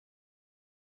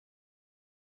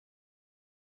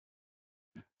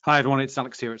Hi everyone, it's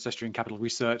Alex here at Cestrian Capital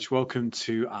Research. Welcome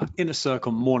to our Inner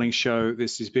Circle morning show.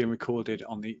 This is being recorded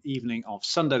on the evening of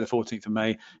Sunday, the 14th of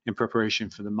May, in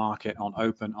preparation for the market on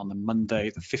open on the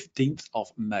Monday, the 15th of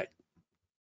May.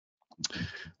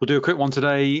 We'll do a quick one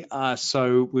today.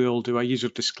 So we'll do our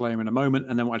usual disclaimer in a moment,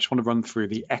 and then I just want to run through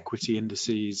the equity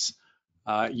indices,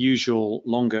 usual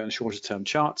longer and shorter term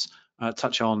charts,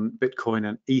 touch on Bitcoin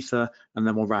and Ether, and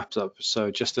then we'll wrap up.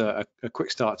 So just a quick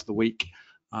start to the week.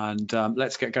 And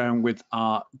let's get going with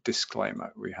our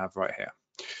disclaimer we have right here.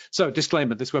 So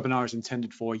disclaimer, this webinar is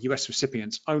intended for US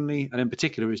recipients only, and in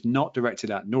particular is not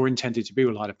directed at nor intended to be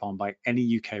relied upon by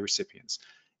any UK recipients.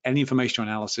 Any information or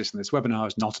analysis in this webinar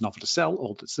is not an offer to sell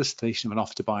or the solicitation of an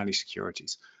offer to buy any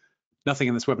securities. Nothing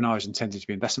in this webinar is intended to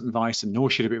be investment advice, and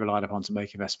nor should it be relied upon to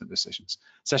make investment decisions.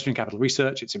 Cestrian Capital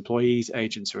Research, its employees,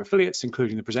 agents, or affiliates,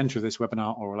 including the presenter of this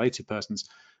webinar or related persons,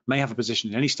 may have a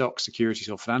position in any stocks, securities,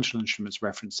 or financial instruments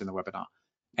referenced in the webinar.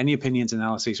 Any opinions,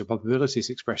 analyses, or probabilities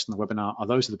expressed in the webinar are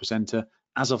those of the presenter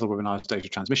as of the webinar's date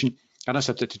of transmission and are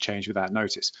subject to change without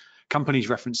notice. Companies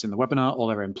referenced in the webinar or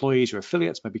their employees or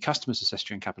affiliates may be customers of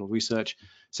Cestrian Capital Research.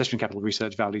 Cestrian Capital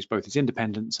Research values both its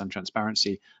independence and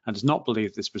transparency and does not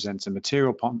believe this presents a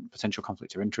material potential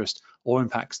conflict of interest or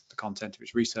impacts the content of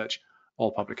its research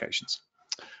or publications.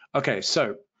 Okay,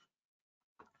 so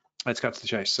let's cut to the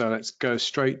chase. So let's go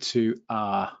straight to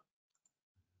our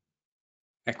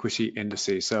equity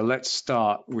indices. So let's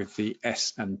start with the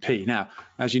S&P. Now,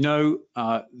 as you know,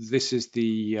 this is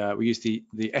the we use the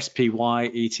SPY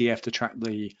ETF to track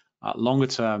the longer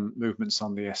term movements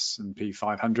on the S&P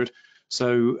 500.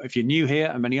 So if you're new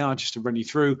here, and many are, just to run you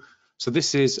through. So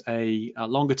this is a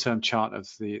longer term chart of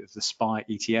the SPY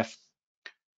ETF.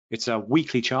 It's a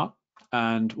weekly chart,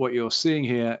 and what you're seeing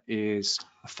here is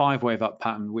a 5-wave up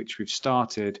pattern, which we've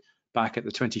started back at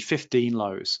the 2015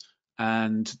 lows.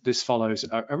 And this follows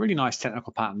a really nice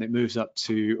technical pattern. It moves up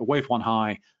to a wave 1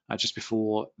 high just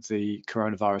before the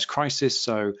coronavirus crisis.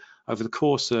 So over the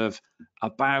course of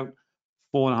about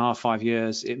 4.5 to 5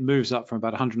 years, it moves up from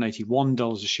about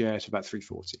 $181 a share to about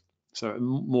 $340. So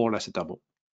more or less a double.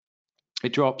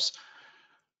 It drops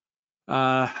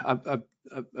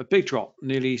a big drop,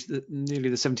 nearly the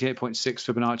 78.6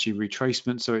 Fibonacci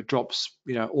retracement. So it drops,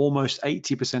 almost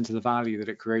 80% of the value that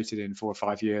it created in 4 or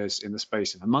 5 years in the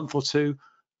space of a month or two.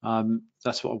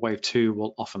 That's what a wave 2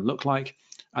 will often look like.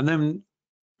 And then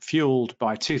fueled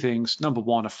by two things: number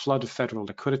one, a flood of federal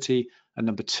liquidity, and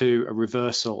number two, a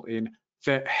reversal in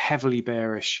heavily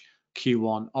bearish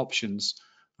Q1 options.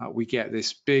 We get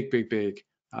this big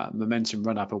momentum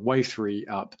run up, a wave 3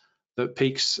 up, that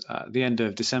peaks at the end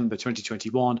of December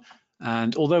 2021.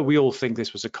 And although we all think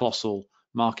this was a colossal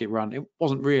market run, it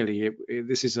wasn't really.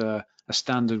 This is a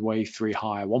standard wave 3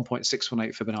 high,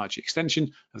 1.618 Fibonacci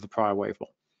extension of the prior wave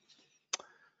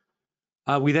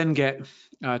 1. We then get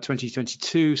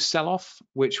 2022 sell-off,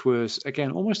 which was,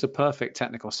 again, almost a perfect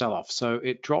technical sell-off. So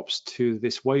it drops to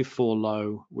this wave 4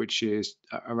 low, which is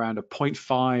around a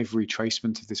 0.5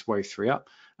 retracement of this wave 3 up.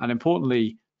 And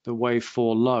importantly, the wave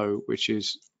 4 low, which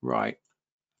is right,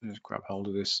 let's grab hold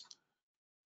of this,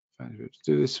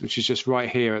 which is just right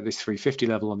here at this 350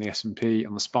 level on the S&P,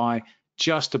 on the SPY,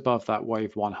 just above that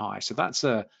wave 1 high. So that's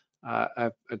a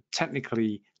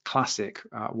technically classic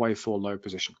wave 4 low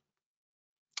position.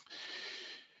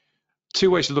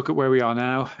 Two ways to look at where we are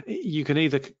now. You can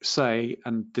either say,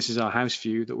 and this is our house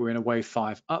view, that we're in a wave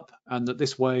 5 up, and that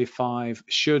this wave 5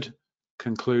 should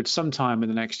conclude sometime in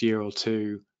the next year or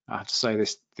two. I have to say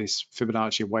this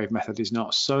Fibonacci wave method is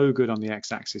not so good on the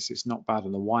x-axis. It's not bad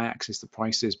on the y-axis, the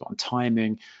price is, but on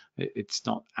timing, it's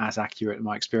not as accurate in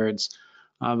my experience.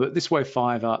 But this wave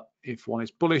 5 up, if one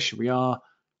is bullish, we are,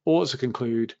 ought to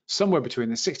conclude somewhere between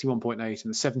the 61.8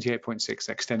 and the 78.6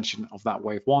 extension of that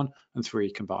wave 1 and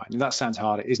 3 combined. And that sounds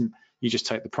hard. It isn't. You just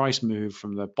take the price move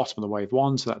from the bottom of the wave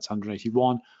 1, so that's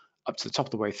 181, up to the top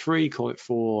of the wave 3, call it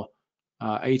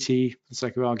 480 for the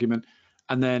sake of argument,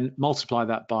 and then multiply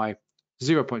that by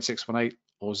 0.618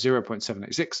 or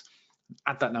 0.786,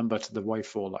 add that number to the wave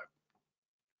 4 low.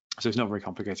 So it's not very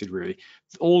complicated, really.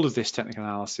 All of this technical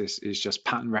analysis is just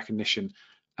pattern recognition,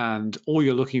 and all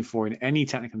you're looking for in any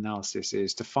technical analysis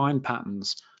is to find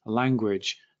patterns, a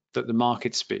language that the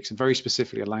market speaks, and very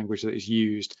specifically a language that is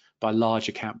used by large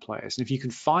account players. And if you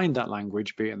can find that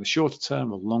language, be it in the shorter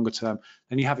term or longer term,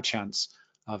 then you have a chance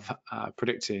of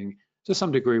predicting to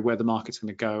some degree where the market's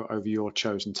going to go over your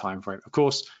chosen time frame. Of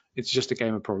course, it's just a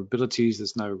game of probabilities.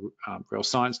 There's no real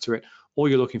science to it. All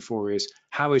you're looking for is,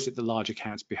 how is it the large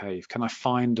accounts behave? Can I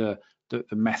find the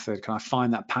method? Can I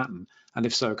find that pattern? And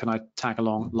if so, can I tag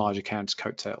along large accounts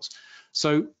coattails?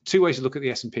 So two ways to look at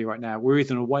the S&P right now. We're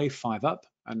either in a wave 5 up,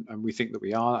 and we think that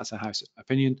we are. That's a house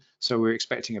opinion. So we're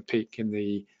expecting a peak in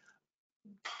the,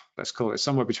 let's call it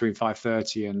somewhere between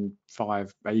 530 and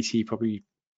 580, probably,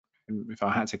 if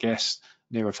I had to guess,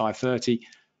 nearer 530.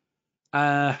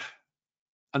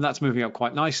 And that's moving up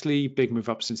quite nicely. Big move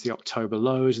up since the October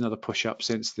lows, another push up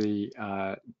since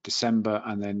the December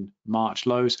and then March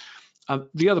lows.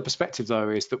 The other perspective, though,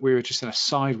 is that we were just in a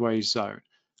sideways zone.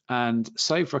 And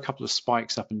save for a couple of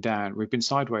spikes up and down, we've been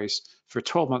sideways for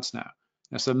 12 months now.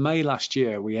 So May last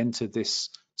year, we entered this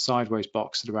sideways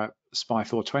box at about SPY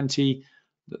 420.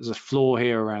 There's a floor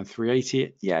here around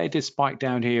 380. Yeah, it did spike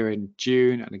down here in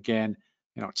June and again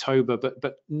in October,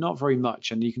 but not very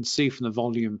much. And you can see from the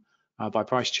volume by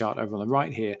price chart over on the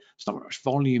right here, there's not much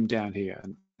volume down here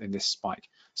in this spike.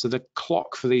 So the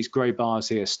clock for these gray bars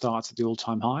here starts at the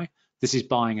all-time high. This is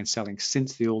buying and selling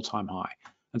since the all-time high.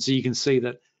 And so you can see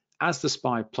that as the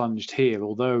SPY plunged here,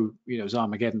 although, you know, it's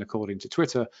Armageddon according to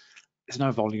Twitter, there's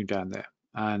no volume down there.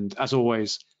 And as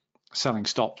always, selling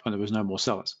stopped when there was no more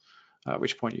sellers, at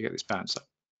which point you get this bounce up.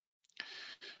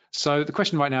 So the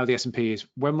question right now of the S&P is,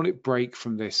 when will it break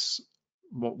from this,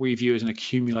 what we view as an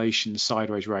accumulation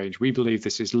sideways range? We believe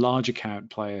this is large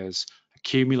account players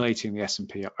accumulating the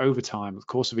S&P over time, the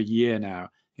course of a year now,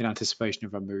 in anticipation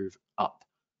of a move up.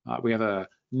 We have a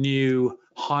new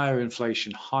higher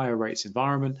inflation, higher rates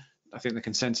environment. I think the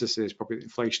consensus is probably that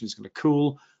inflation is going to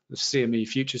cool. The CME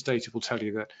futures data will tell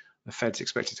you that the Fed's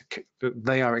expected to, that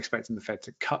they are expecting the Fed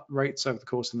to cut rates over the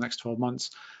course of the next 12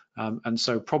 months. And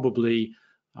so probably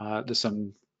there's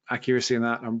some accuracy in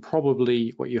that. And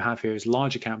probably what you have here is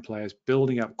large account players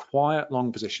building up quiet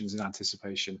long positions in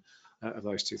anticipation of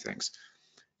those two things.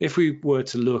 If we were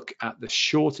to look at the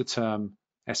shorter term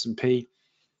S&P,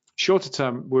 shorter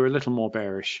term, we're a little more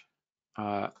bearish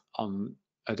on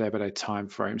a day-by-day time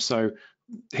frame. So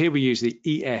here we use the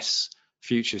ES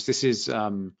futures. This is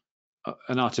an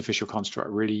artificial construct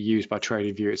really used by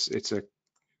TradingView.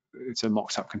 It's a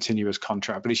mocked up continuous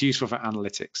contract, but it's useful for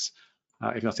analytics,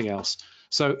 if nothing else.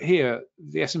 So here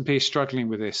the S&P is struggling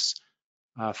with this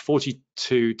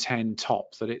 42.10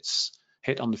 top that it's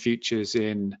hit on the futures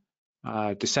in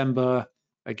December,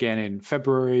 again in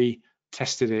February,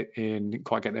 tested it in, didn't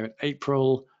quite get there in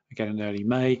April, again in early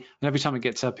May, and every time it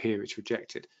gets up here, it's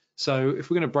rejected. So if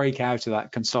we're going to break out of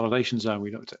that consolidation zone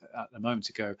we looked at a moment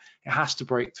ago, it has to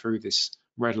break through this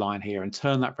red line here and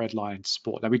turn that red line into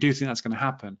support. Now we do think that's going to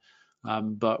happen,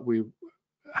 but we,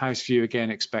 house view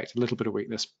again, expect a little bit of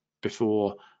weakness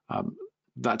before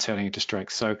that turning into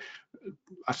strength. So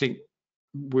I think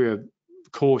we're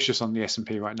cautious on the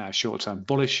S&P right now, short term,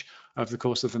 bullish over the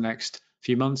course of the next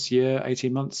few months, year,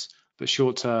 18 months, but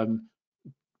short term,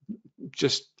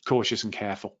 just cautious and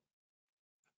careful.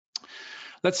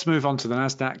 Let's move on to the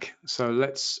NASDAQ. So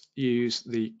let's use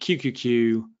the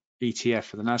QQQ ETF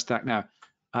for the NASDAQ. Now,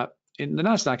 in the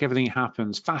NASDAQ, everything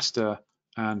happens faster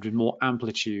and with more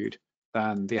amplitude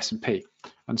than the S&P.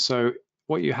 And so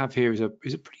what you have here is a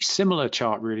pretty similar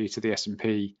chart really to the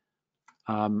S&P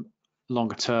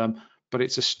longer term, but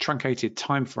it's a truncated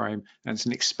time frame and it's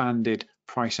an expanded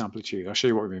price amplitude. I'll show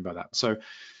you what we mean by that. So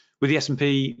with the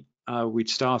S&P, we'd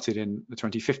started in the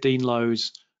 2015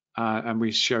 lows, and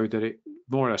we showed that it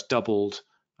more or less doubled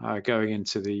going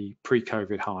into the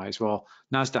pre-COVID highs. Well,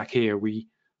 NASDAQ here, we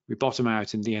bottom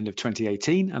out in the end of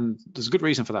 2018, and there's a good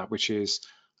reason for that, which is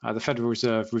the Federal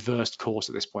Reserve reversed course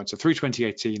at this point. So through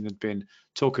 2018, there'd been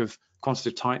talk of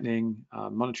quantitative tightening,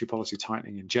 monetary policy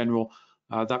tightening in general.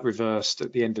 That reversed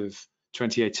at the end of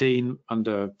 2018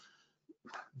 under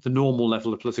the normal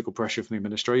level of political pressure from the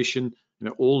administration. You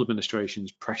know, all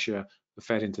administrations pressure the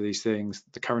Fed into these things.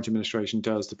 The current administration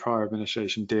does, the prior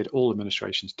administration did, all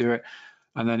administrations do it.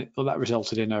 And then that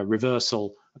resulted in a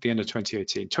reversal at the end of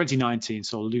 2018. 2019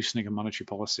 saw loosening of monetary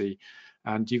policy,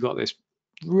 and you got this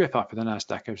rip up in the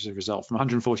NASDAQ as a result, from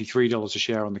 $143 a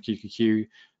share on the QQQ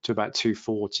to about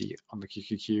 $240 on the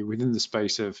QQQ within the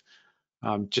space of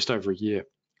just over a year.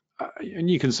 And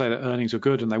you can say that earnings were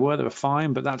good, and they were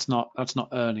fine, but that's not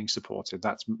earnings supported.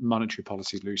 That's monetary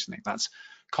policy loosening. That's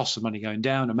cost of money going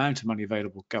down, amount of money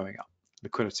available going up,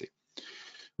 liquidity.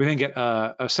 We then get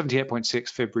a 78.6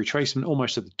 fib retracement,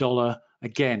 almost to the dollar.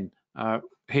 Again,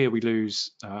 here we lose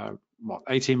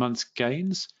 18 months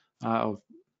gains, or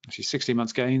actually 16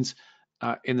 months gains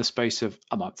in the space of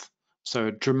a month. So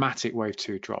a dramatic wave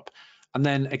 2 drop. And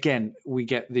then again, we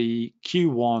get the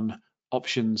Q1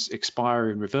 options expire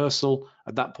in reversal.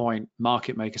 At that point,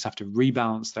 market makers have to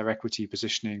rebalance their equity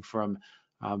positioning from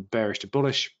bearish to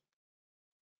bullish.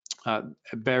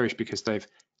 Bearish because they've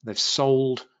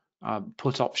sold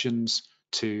put options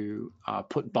to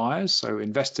put buyers. So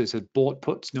investors had bought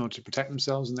puts in order to protect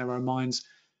themselves in their own minds.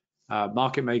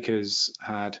 Market makers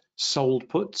had sold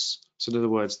puts. So in other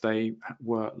words, they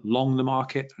were long the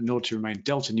market. In order to remain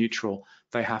delta neutral,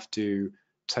 they have to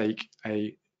take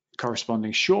a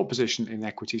corresponding short position in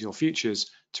equities or futures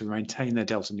to maintain their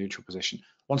delta neutral position.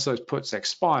 Once those puts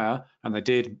expire, and they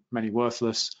did, many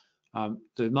worthless,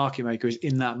 the market maker is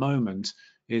in that moment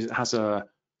has a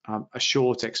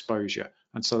short exposure,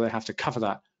 and so they have to cover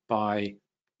that by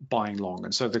buying long.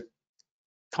 And so the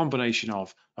combination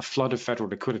of a flood of federal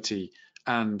liquidity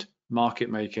and market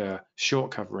maker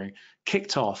short covering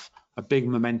kicked off a big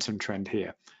momentum trend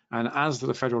here. And as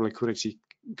the federal liquidity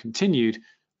continued,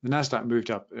 the Nasdaq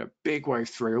moved up a big wave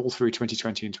through all through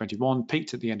 2020 and 21,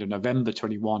 peaked at the end of November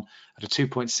 21 at a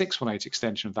 2.618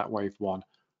 extension of that wave one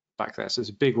back there. So it's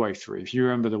a big wave through. If you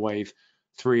remember, the wave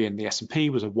three in the S&P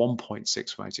was a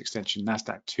 1.618 extension,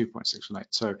 Nasdaq 2.618.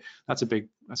 So that's a big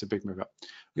move up.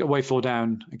 We got wave four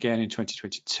down again in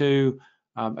 2022,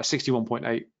 a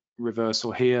 61.8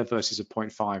 reversal here versus a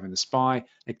 0.5 in the SPY.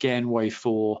 Again, wave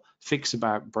four thinks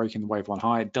about breaking the wave one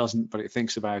high. It doesn't, but it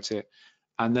thinks about it.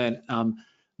 And then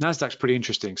Nasdaq's pretty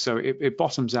interesting. So it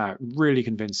bottoms out really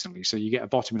convincingly. So you get a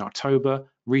bottom in October,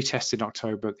 retested in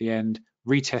October at the end,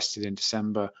 retested in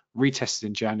December, retested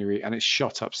in January, and it's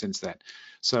shot up since then.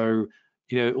 So,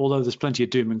 although there's plenty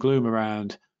of doom and gloom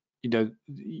around,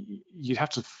 you'd have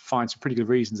to find some pretty good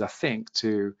reasons, I think,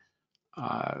 to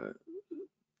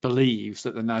believe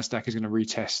that the Nasdaq is going to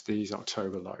retest these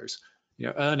October lows.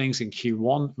 Earnings in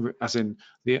Q1, as in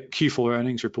the Q4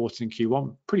 earnings reported in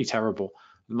Q1, pretty terrible.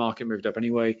 The market moved up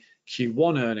anyway.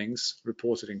 Q1 earnings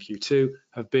reported in Q2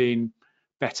 have been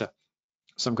better.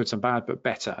 Some good, some bad, but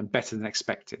better, and better than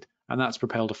expected. And that's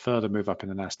propelled a further move up in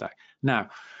the Nasdaq. Now,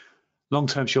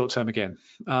 long-term, short-term again.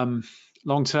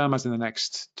 Long-term, as in the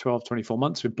next 12, 24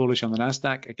 months, we're bullish on the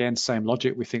Nasdaq. Again, same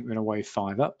logic. We think we're in a wave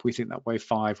five up. We think that wave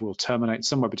five will terminate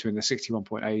somewhere between the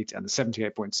 61.8 and the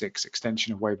 78.6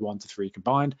 extension of wave 1 to 3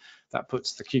 combined. That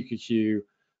puts the QQQ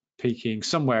peaking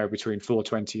somewhere between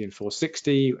 420 and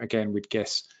 460. Again, we'd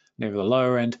guess near the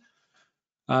lower end.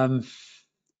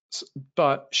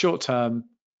 But short-term,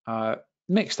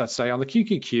 mixed, I'd say. On the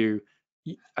QQQ,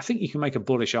 I think you can make a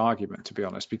bullish argument, to be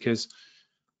honest, because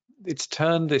it's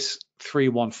turned this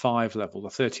 315 level, the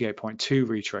 38.2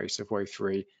 retrace of wave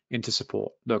 3, into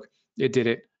support. Look, it did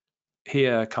it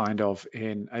here kind of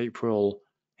in April,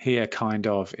 here kind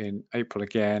of in April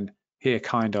again, here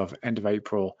kind of end of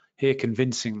April, here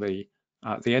convincingly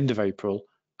at the end of April,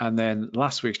 and then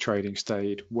last week's trading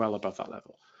stayed well above that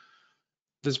level.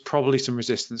 There's probably some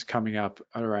resistance coming up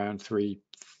at around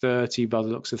 330 by the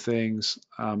looks of things,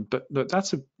 but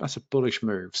that's a bullish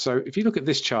move. So if you look at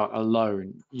this chart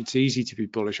alone, it's easy to be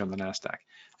bullish on the Nasdaq.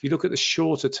 If you look at the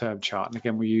shorter term chart, and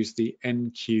again we use the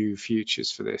NQ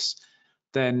futures for this,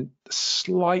 then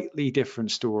slightly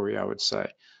different story, I would say.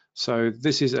 So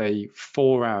this is a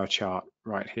 4-hour chart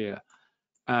right here,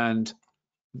 and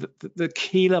the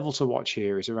key level to watch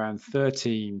here is around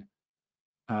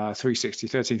 13,360,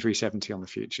 13,370 on the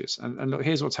futures. And look,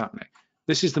 here's what's happening.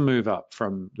 This is the move up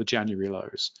from the January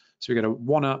lows. So we get a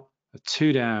 1 up, a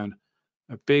 2 down,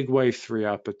 a big wave 3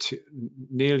 up,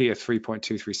 nearly a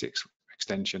 3.236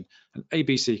 extension, an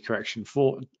ABC correction,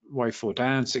 wave 4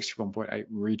 down, 61.8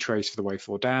 retrace for the wave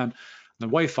 4 down, and the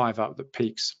wave 5 up that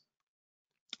peaks.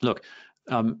 Look,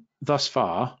 thus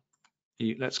far,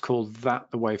 let's call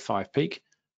that the wave 5 peak,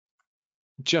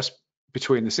 just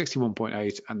between the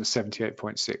 61.8 and the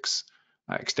 78.6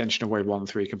 extension of wave 1 and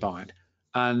 3 combined.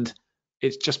 And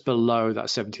it's just below that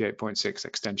 78.6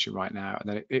 extension right now. And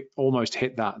then it almost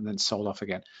hit that and then sold off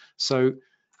again. So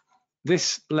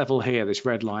this level here, this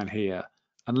red line here,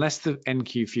 unless the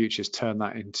NQ futures turn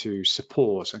that into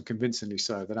support, and convincingly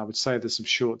so, then I would say there's some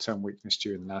short-term weakness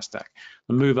during the Nasdaq.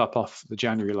 The move up off the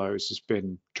January lows has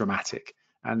been dramatic.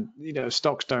 And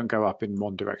stocks don't go up in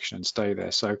one direction and stay there.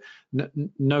 So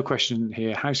no question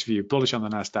here. House view, bullish on the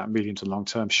Nasdaq, medium to long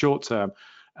term. Short term,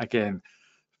 again,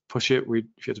 push it. If you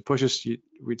had to push us,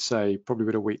 we'd say probably a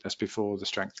bit of weakness before the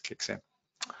strength kicks in.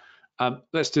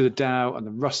 Let's do the Dow and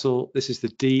the Russell. This is the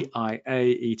DIA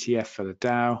ETF for the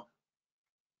Dow.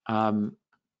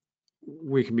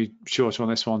 We can be shorter on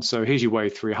this one. So here's your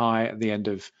wave 3 high at the end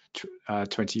of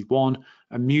 21,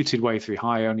 a muted wave 3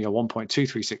 high, only a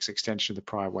 1.236 extension of the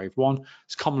prior wave 1.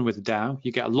 It's common with the Dow.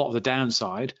 You get a lot of the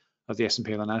downside of the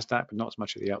S&P and the Nasdaq, but not as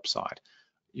much of the upside.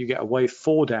 You get a wave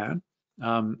 4 down,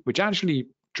 which actually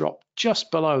dropped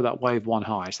just below that wave 1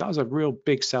 high. So that was a real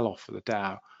big sell-off for the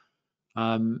Dow.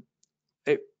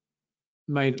 It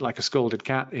made like a scalded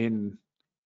cat in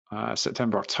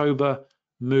September, October,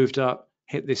 moved up,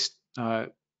 hit this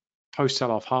post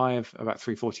sell-off high of about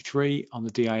 343 on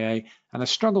the DIA, and a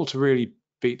struggle to really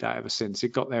beat that ever since.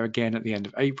 It got there again at the end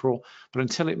of April, but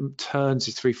until it turns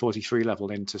its 343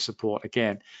 level into support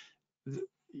again,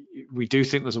 we do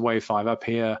think there's a wave 5 up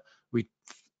here. We,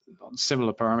 on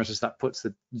similar parameters, that puts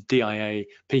the DIA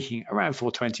peaking around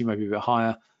 420, maybe a bit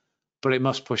higher, but it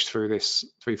must push through this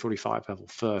 345 level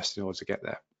first in order to get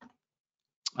there.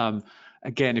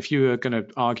 Again, if you were going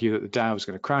to argue that the Dow was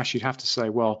going to crash, you'd have to say,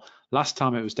 well, last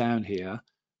time it was down here,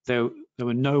 there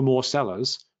were no more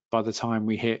sellers by the time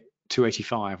we hit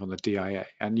 285 on the DIA.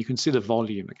 And you can see the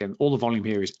volume. Again, all the volume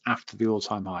here is after the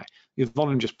all-time high. The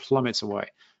volume just plummets away.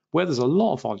 Where there's a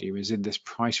lot of volume is in this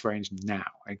price range now.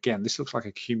 Again, this looks like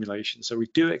accumulation. So we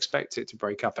do expect it to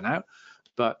break up and out,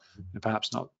 but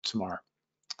perhaps not tomorrow.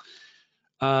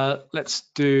 Let's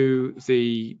do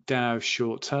the Dow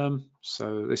short term.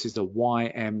 So this is the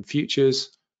YM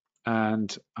futures, and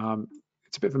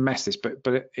it's a bit of a mess this, but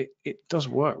it does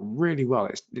work really well.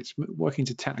 It's working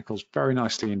to technicals very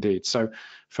nicely indeed. So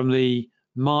from the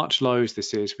March lows,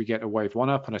 we get a wave 1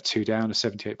 up and a 2 down, a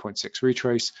 78.6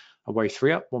 retrace, a wave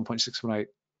 3 up, 1.618,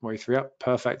 wave 3 up,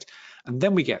 perfect. And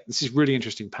then we get, this is really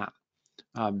interesting pattern.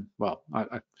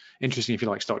 Interesting if you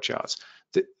like stock charts.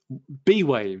 The B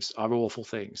waves are awful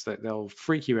things. That they'll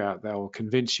freak you out. They'll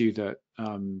convince you that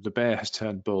the bear has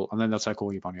turned bull, and then they'll take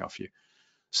all your money off you.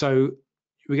 So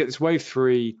we get this wave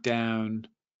 3 down,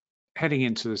 heading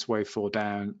into this wave 4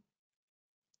 down,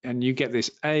 and you get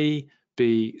this A,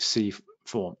 B, C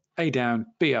form. A down,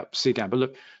 B up, C down. But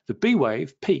look, the B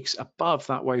wave peaks above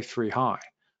that wave 3 high.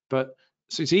 But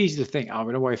so it's easy to think, oh,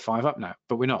 we're in a wave 5 up now,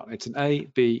 but we're not. It's an A,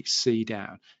 B, C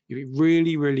down. You be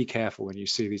really, really careful when you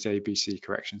see these A, B, C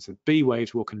corrections. The B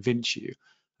waves will convince you.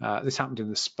 This happened in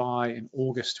the SPY in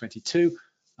August 22.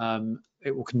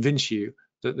 It will convince you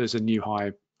that there's a new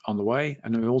high on the way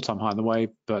and an all-time high on the way,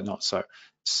 but not so.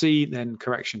 C, then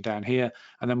correction down here,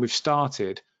 and then we've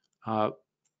started a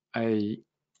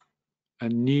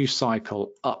new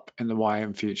cycle up in the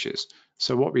YM futures.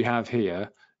 So what we have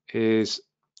here is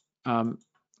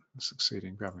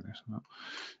succeeding grabbing this one up,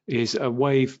 is a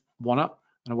wave 1 up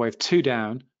and a wave 2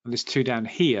 down, and this 2 down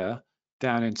here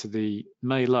down into the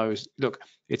May lows. Look,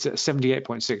 it's at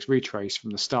 78.6 retrace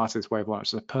from the start of this wave 1 up,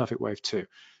 so a perfect wave 2.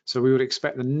 So we would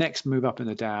expect the next move up in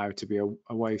the Dow to be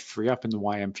a wave 3 up in the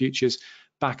YM futures,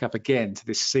 back up again to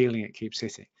this ceiling it keeps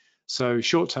hitting. So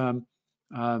short term,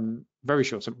 very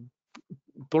short term,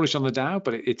 bullish on the Dow,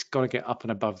 but it's got to get up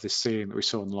and above this ceiling that we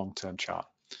saw in the long-term chart.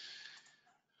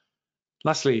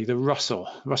 Lastly, the Russell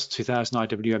 2000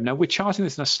 IWM. Now we're charting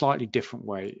this in a slightly different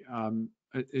way.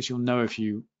 As you'll know if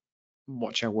you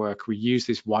watch our work, we use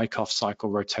this Wyckoff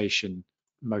cycle rotation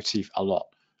motif a lot,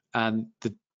 and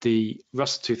the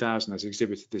Russell 2000 has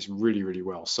exhibited this really, really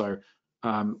well. So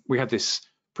we had this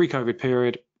pre-COVID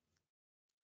period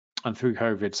and through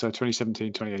COVID, so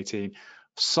 2017, 2018,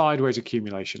 sideways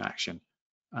accumulation action.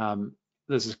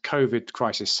 There's a COVID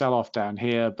crisis sell-off down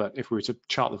here, but if we were to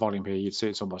chart the volume here, you'd see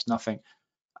it's almost nothing.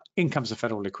 In comes the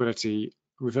federal liquidity,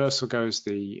 reversal goes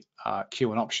the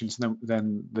Q1 options, and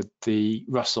then the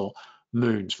Russell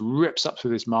moons, rips up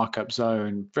through this markup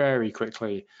zone very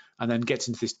quickly, and then gets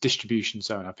into this distribution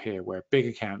zone up here where big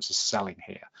accounts are selling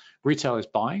here. Retail is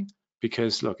buying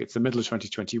because, look, it's the middle of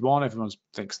 2021. Everyone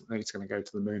thinks that it's going to go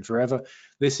to the moon forever.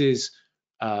 This is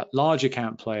large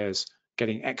account players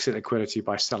getting exit liquidity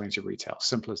by selling to retail,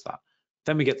 simple as that.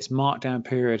 Then we get this markdown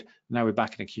period. Now we're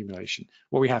back in accumulation.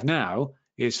 What we have now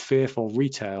is fearful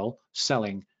retail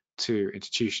selling to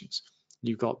institutions.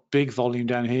 You've got big volume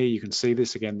down here. You can see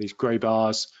this again, these gray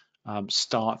bars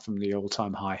start from the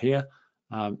all-time high here.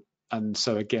 And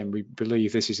so again, we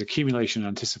believe this is accumulation and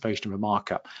anticipation of a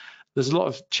markup. There's a lot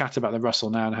of chat about the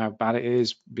Russell now and how bad it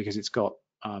is because it's got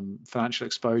financial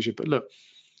exposure. But look,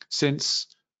 since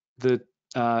the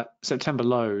September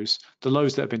lows, the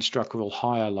lows that have been struck are all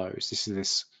higher lows. This is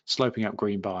this sloping up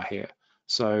green bar here.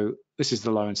 So this is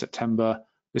the low in September,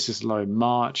 this is the low in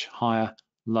March, higher,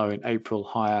 low in April,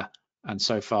 higher, and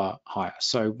so far higher.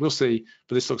 So we'll see,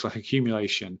 but this looks like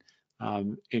accumulation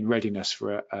in readiness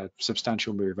for a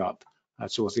substantial move up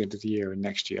towards the end of the year and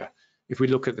next year. If we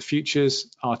look at the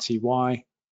futures, RTY,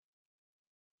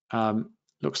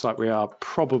 looks like we are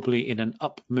probably in an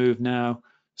up move now.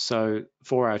 So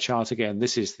 4-hour chart again,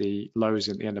 this is the lows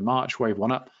at the end of March, wave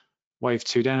 1 up, wave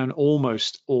 2 down,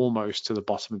 almost to the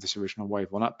bottom of this original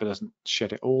wave 1 up, but doesn't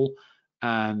shed it all.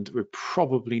 And we're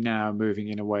probably now moving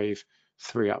in a wave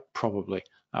 3 up, probably.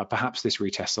 Perhaps this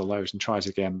retests the lows and tries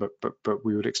again, but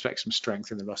we would expect some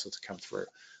strength in the Russell to come through.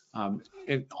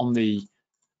 On the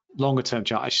longer term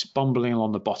chart, it's bumbling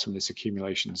along the bottom of this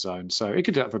accumulation zone. So it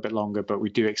could do that for a bit longer, but we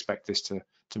do expect this to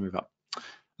move up.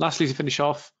 Lastly, to finish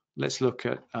off, let's look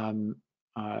at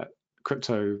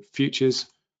crypto futures.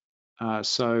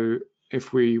 So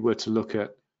if we were to look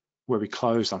at where we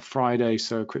closed on Friday,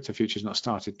 so crypto futures not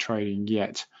started trading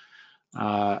yet.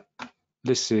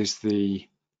 This is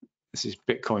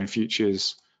Bitcoin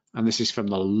futures, and this is from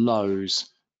the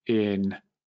lows in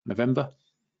November.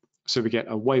 So we get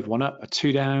a wave 1 up, a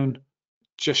 2 down,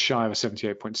 just shy of a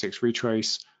 78.6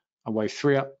 retrace, a wave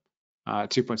 3 up,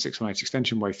 2.618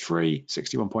 extension, wave 3,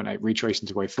 61.8 retrace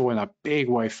into wave 4, and a big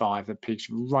wave 5 that peaks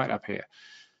right up here.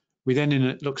 We then,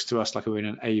 it looks to us like we're in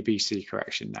an A, B, C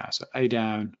correction now. So A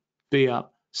down, B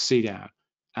up, C down.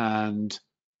 And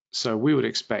so we would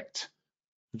expect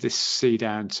this C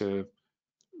down to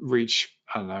reach,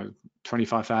 I don't know,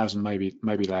 25,000, maybe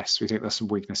less. We think there's some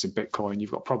weakness in Bitcoin.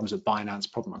 You've got problems at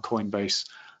Binance, problems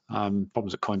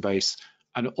at Coinbase,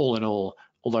 and all in all,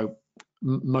 although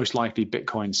most likely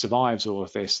Bitcoin survives all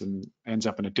of this and ends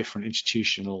up in a different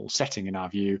institutional setting in our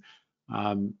view,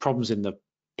 problems in the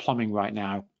plumbing right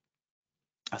now,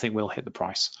 I think will hit the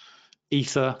price.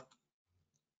 Ether,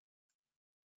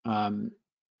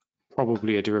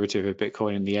 probably a derivative of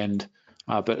Bitcoin in the end,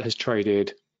 but has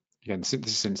traded, again,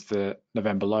 since the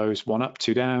November lows, 1 up,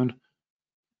 2 down,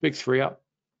 big 3 up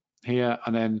here,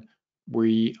 and then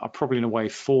we are probably in a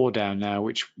wave 4 down now,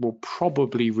 which will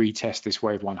probably retest this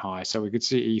wave 1 high. So we could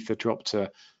see Ether drop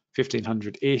to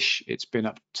 1,500-ish. It's been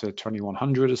up to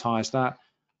 2,100, as high as that.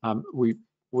 We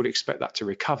would expect that to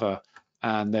recover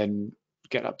and then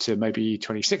get up to maybe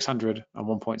 2,600 and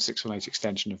 1.618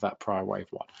 extension of that prior wave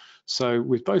 1. So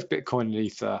with both Bitcoin and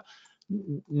Ether,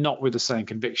 not with the same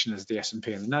conviction as the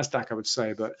S&P and the NASDAQ, I would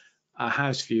say, but our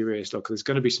house view is, look, there's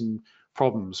going to be some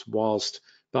problems whilst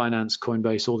Binance,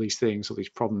 Coinbase, all these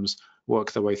problems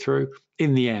work their way through.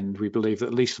 In the end, we believe that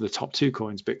at least for the top 2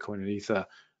 coins, Bitcoin and Ether,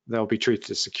 they'll be treated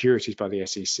as securities by the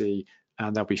SEC,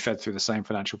 and they'll be fed through the same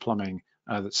financial plumbing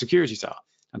that securities are.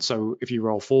 And so if you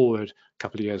roll forward a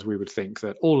couple of years, we would think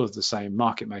that all of the same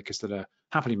market makers that are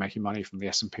happily making money from the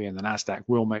S&P and the NASDAQ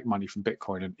will make money from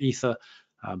Bitcoin and Ether,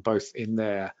 both in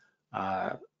their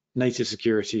native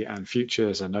security and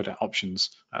futures and no doubt options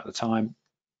at the time.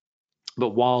 But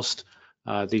whilst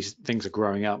these things are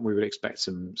growing up, we would expect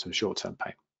some short-term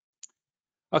pain.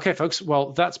 Okay, folks,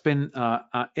 well, that's been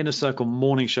our Inner Circle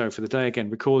morning show for the day. Again,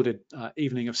 recorded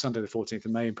evening of Sunday, the 14th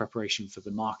of May, in preparation for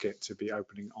the market to be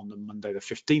opening on the Monday, the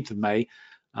 15th of May.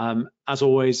 As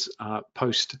always,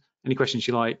 post any questions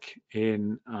you like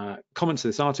in comments to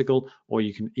this article, or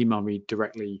you can email me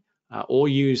directly or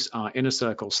use our Inner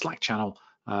Circle Slack channel.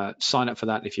 Sign up for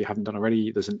that if you haven't done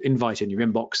already. There's an invite in your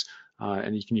inbox,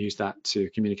 and you can use that to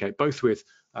communicate both with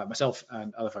myself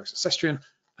and other folks at Cestrian,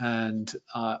 and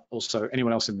also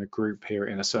anyone else in the group here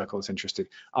in a circle that's interested.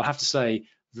 I'll have to say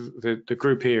the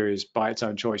group here is by its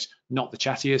own choice not the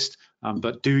chattiest,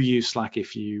 but do use Slack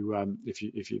if you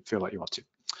feel like you want to.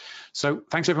 So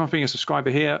thanks everyone for being a subscriber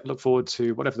here. Look forward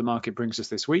to whatever the market brings us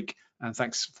this week, and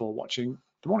thanks for watching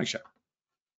the morning show.